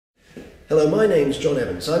Hello, my name's John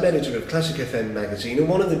Evans. I'm editor of Classic FM magazine and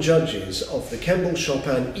one of the judges of the Kemble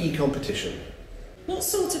Chopin E-Competition. What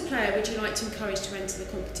sort of player would you like to encourage to enter the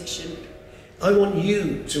competition? I want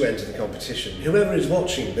you to enter the competition, whoever is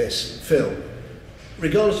watching this film.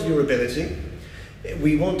 Regardless of your ability,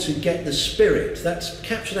 we want to get the spirit,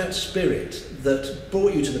 capture that spirit that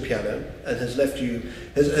brought you to the piano and has left you,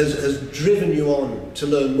 has driven you on to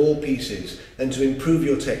learn more pieces and to improve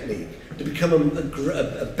your technique, to become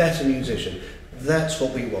a better musician. That's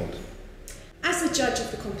what we want. As the judge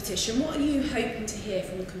of the competition, what are you hoping to hear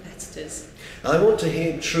from the competitors? I want to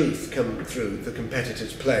hear truth come through the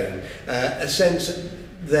competitors playing, a sense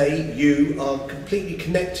that you are completely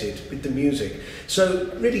connected with the music.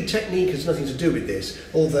 So really technique has nothing to do with this,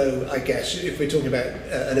 although I guess if we're talking about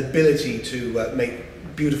an ability to make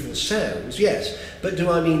beautiful sounds, yes. But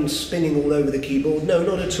do I mean spinning all over the keyboard? No,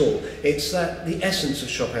 not at all. It's the essence of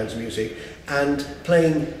Chopin's music and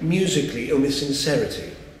playing musically and with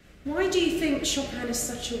sincerity. Why do you think Chopin is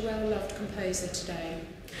such a well-loved composer today?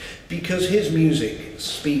 Because his music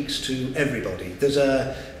speaks to everybody. There's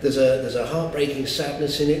a heartbreaking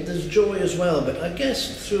sadness in it. There's joy as well, but I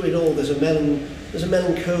guess through it all there's a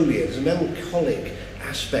melancholia, there's a melancholic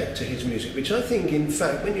aspect to his music, which I think, in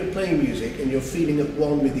fact, when you're playing music and you're feeling at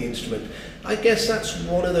one with the instrument, I guess that's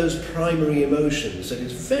one of those primary emotions that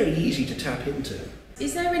is very easy to tap into.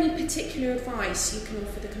 Is there any particular advice you can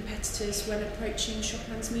offer the competitors when approaching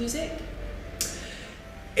Chopin's music?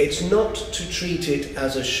 It's not to treat it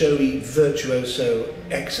as a showy virtuoso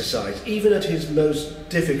exercise. Even at his most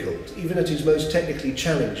difficult, even at his most technically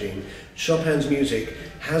challenging, Chopin's music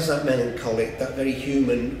has that melancholic, that very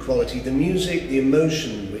human quality. The music, the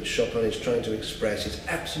emotion which Chopin is trying to express is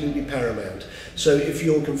absolutely paramount. So if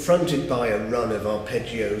you're confronted by a run of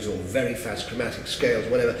arpeggios or very fast chromatic scales,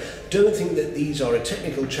 whatever, don't think that these are a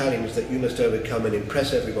technical challenge that you must overcome and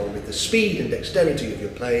impress everyone with the speed and dexterity of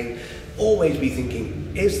your playing. Always be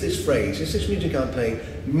thinking, is this phrase, is this music I'm playing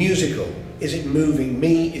musical? Is it moving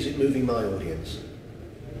me? Is it moving my audience?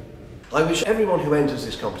 I wish everyone who enters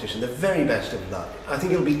this competition the very best of luck. I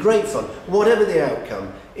think it'll be great fun. Whatever the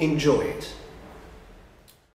outcome, enjoy it.